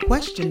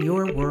Question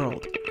Your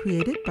World,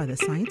 created by the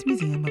Science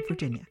Museum of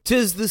Virginia.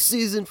 'Tis the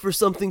season for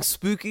something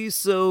spooky,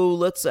 so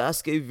let's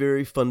ask a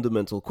very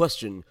fundamental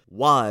question.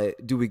 Why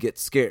do we get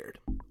scared?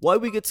 Why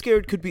we get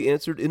scared could be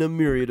answered in a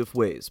myriad of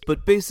ways,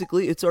 but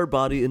basically it's our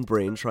body and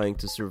brain trying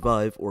to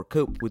survive or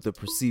cope with a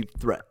perceived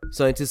threat.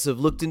 Scientists have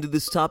looked into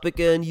this topic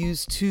and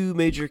used two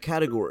major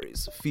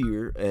categories,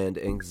 fear and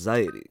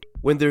anxiety.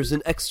 When there's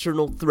an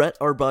external threat,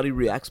 our body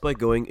reacts by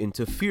going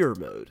into fear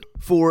mode.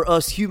 For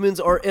us humans,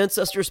 our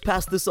ancestors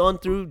passed this on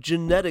through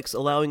genetics,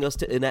 allowing us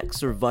to enact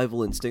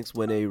survival instincts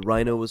when a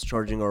rhino was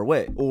charging our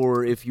way,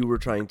 or if you were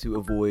trying to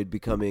avoid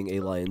becoming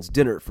a lion's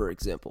dinner, for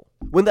example.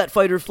 When that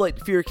fight or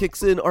flight fear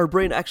kicks in, our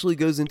brain actually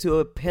goes into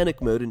a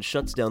panic mode and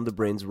shuts down the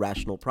brain's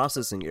rational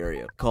processing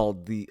area,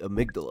 called the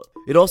amygdala.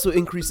 It also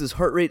increases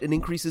heart rate and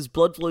increases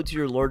blood flow to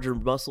your larger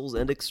muscles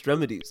and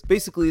extremities.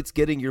 Basically, it's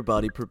getting your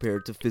body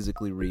prepared to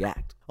physically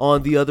react.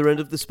 On the other end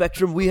of the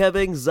spectrum, we have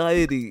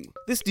anxiety.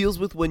 This deals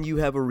with when you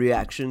have a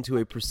reaction to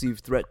a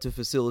perceived threat to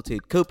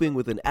facilitate coping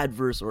with an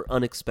adverse or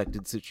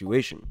unexpected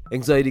situation.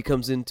 Anxiety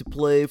comes into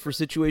play for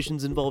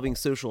situations involving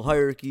social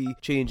hierarchy,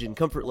 change in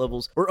comfort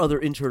levels, or other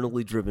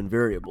internally driven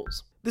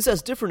variables. This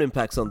has different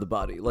impacts on the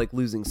body, like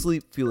losing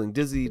sleep, feeling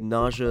dizzy,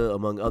 nausea,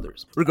 among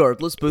others.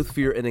 Regardless, both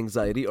fear and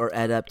anxiety are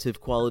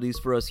adaptive qualities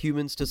for us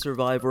humans to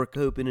survive or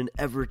cope in an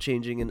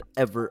ever-changing and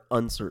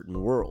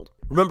ever-uncertain world.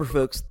 Remember,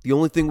 folks, the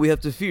only thing we have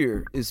to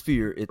fear is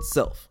fear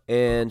itself.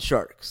 And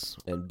sharks,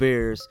 and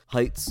bears,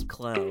 heights,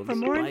 clouds. For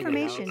more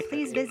information,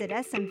 please visit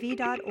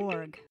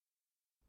smv.org.